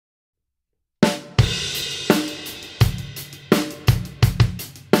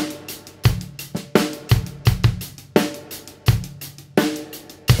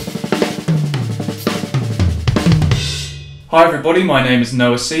Hi everybody, my name is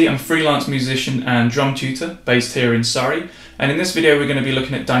Noah C. I'm a freelance musician and drum tutor based here in Surrey, and in this video we're going to be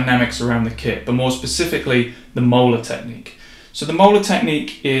looking at dynamics around the kit, but more specifically the Moeller Technique. So the Moeller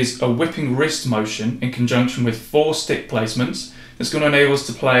Technique is a whipping wrist motion in conjunction with 4 stick placements that's going to enable us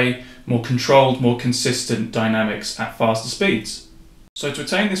to play more controlled, more consistent dynamics at faster speeds. So to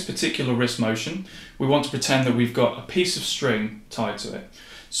attain this particular wrist motion, we want to pretend that we've got a piece of string tied to it.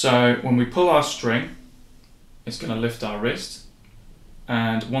 So when we pull our string, it's going to lift our wrist,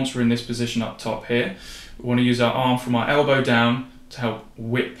 and once we're in this position up top here, we want to use our arm from our elbow down to help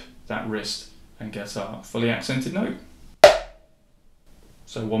whip that wrist and get our fully accented note.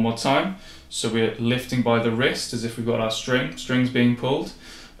 So one more time. So we're lifting by the wrist as if we've got our strings being pulled.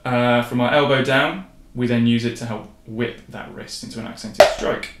 From our elbow down, we then use it to help whip that wrist into an accented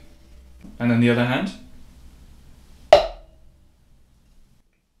stroke. And then the other hand.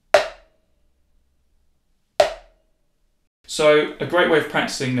 So a great way of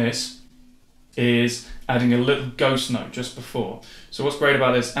practicing this is adding a little ghost note just before. So what's great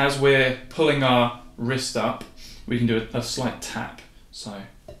about this, as we're pulling our wrist up, we can do a slight tap. So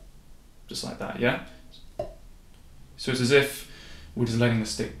just like that, yeah? So it's as if we're just letting the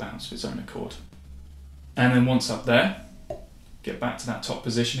stick bounce of its own accord. And then once up there, get back to that top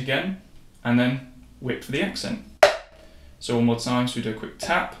position again, and then whip for the accent. So one more time, so we do a quick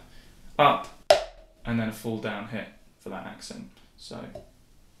tap, up, and then a full down hit for that accent. So,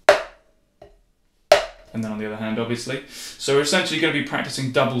 and then on the other hand, obviously. So we're essentially going to be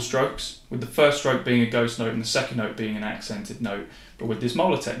practicing double strokes, with the first stroke being a ghost note and the second note being an accented note, but with this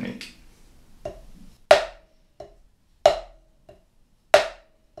Moeller technique.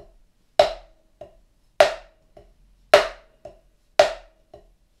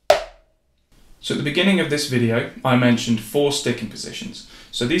 So at the beginning of this video, I mentioned 4 sticking positions.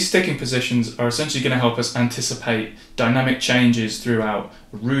 So these sticking positions are essentially going to help us anticipate dynamic changes throughout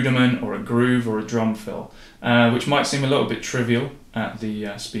a rudiment or a groove or a drum fill, which might seem a little bit trivial at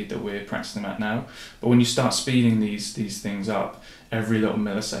the speed that we're practicing them at now. But when you start speeding these things up, every little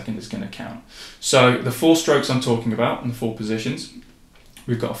millisecond is going to count. So the 4 strokes I'm talking about and the 4 positions,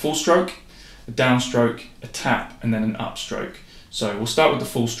 we've got a full stroke, a downstroke, a tap, and then an upstroke. So we'll start with the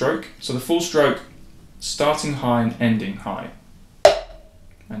full stroke. So the full stroke, starting high and ending high.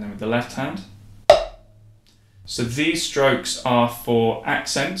 And then with the left hand. So these strokes are for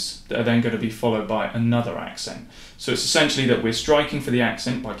accents that are then going to be followed by another accent. So it's essentially that we're striking for the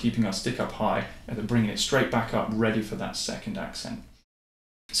accent by keeping our stick up high and then bringing it straight back up ready for that second accent.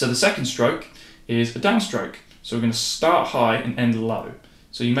 So the second stroke is a downstroke. So we're going to start high and end low.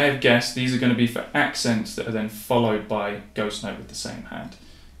 So you may have guessed these are going to be for accents that are then followed by ghost note with the same hand,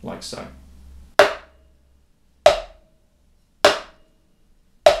 like so.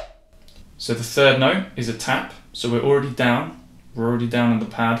 So the third note is a tap. So we're already down on the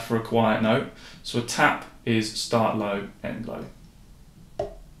pad for a quiet note. So a tap is start low, end low.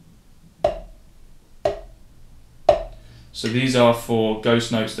 So these are for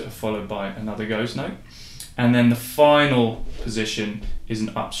ghost notes that are followed by another ghost note. And then the final position is an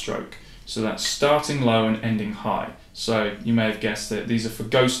upstroke. So that's starting low and ending high. So you may have guessed that these are for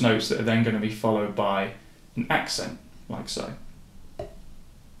ghost notes that are then going to be followed by an accent, like so.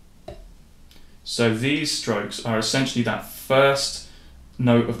 So these strokes are essentially that first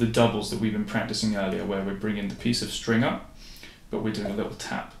note of the doubles that we've been practicing earlier, where we're bringing the piece of string up, but we're doing a little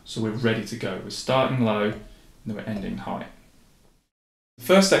tap. So we're ready to go. We're starting low, and then we're ending high. The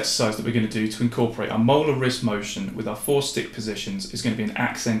first exercise that we're going to do to incorporate our Moeller wrist motion with our 4 stick positions is going to be an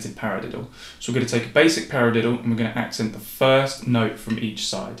accented paradiddle. So we're going to take a basic paradiddle and we're going to accent the first note from each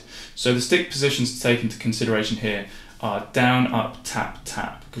side. So the stick positions to take into consideration here are down, up, tap,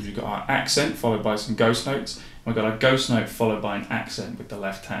 tap, because we've got our accent followed by some ghost notes, and we've got our ghost note followed by an accent with the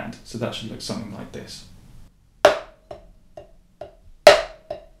left hand. So that should look something like this.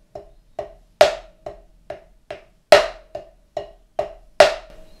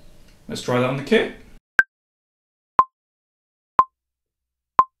 Let's try that on the kit.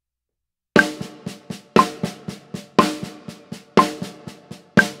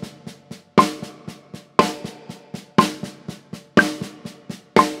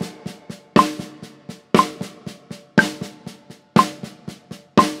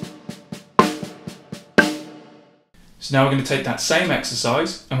 So now we're going to take that same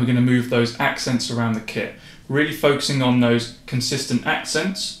exercise and we're going to move those accents around the kit, really focusing on those consistent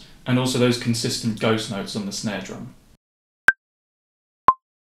accents and also those consistent ghost notes on the snare drum.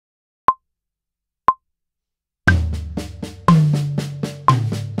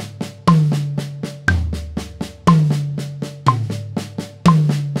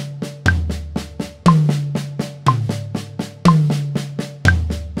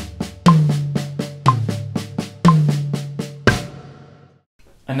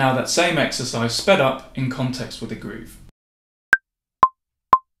 And now that same exercise sped up in context with a groove.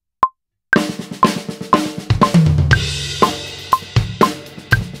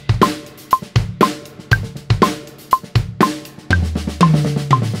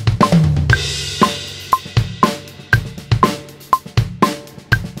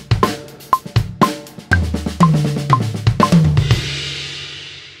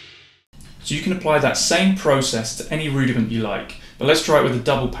 So you can apply that same process to any rudiment you like, but let's try it with a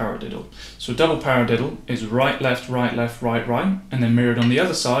double paradiddle. So a double paradiddle is right, left, right, and then mirrored on the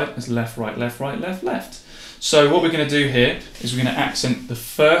other side as left, right, left, left. So what we're going to do here is we're going to accent the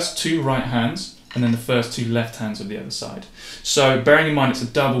first two right hands and then the first two left hands of the other side. So bearing in mind it's a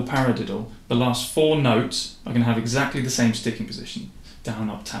double paradiddle, the last four notes are going to have exactly the same sticking position, down,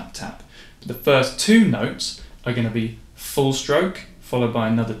 up, tap, tap. But the first two notes are going to be full stroke followed by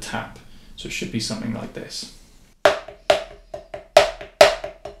another tap. So it should be something like this.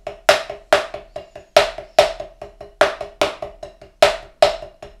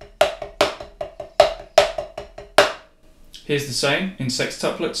 Here's the same in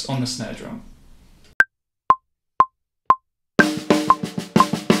sextuplets on the snare drum.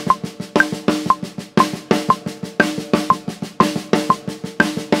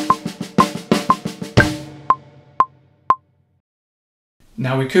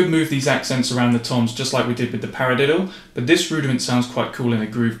 Now we could move these accents around the toms just like we did with the paradiddle, but this rudiment sounds quite cool in a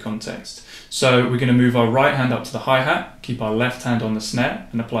groove context. So we're going to move our right hand up to the hi-hat, keep our left hand on the snare,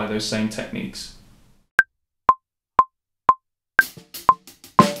 and apply those same techniques.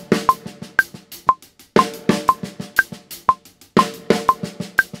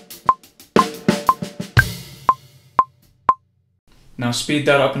 Now speed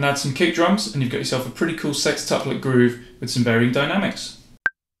that up and add some kick drums, and you've got yourself a pretty cool sextuplet groove with some varying dynamics.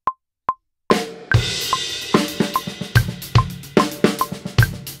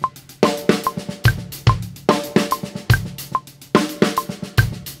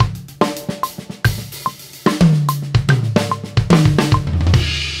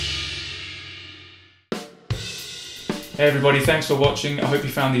 Hey everybody, thanks for watching. I hope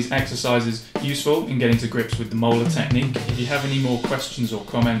you found these exercises useful in getting to grips with the Moeller technique. If you have any more questions or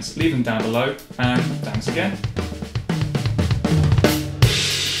comments, leave them down below, and thanks again.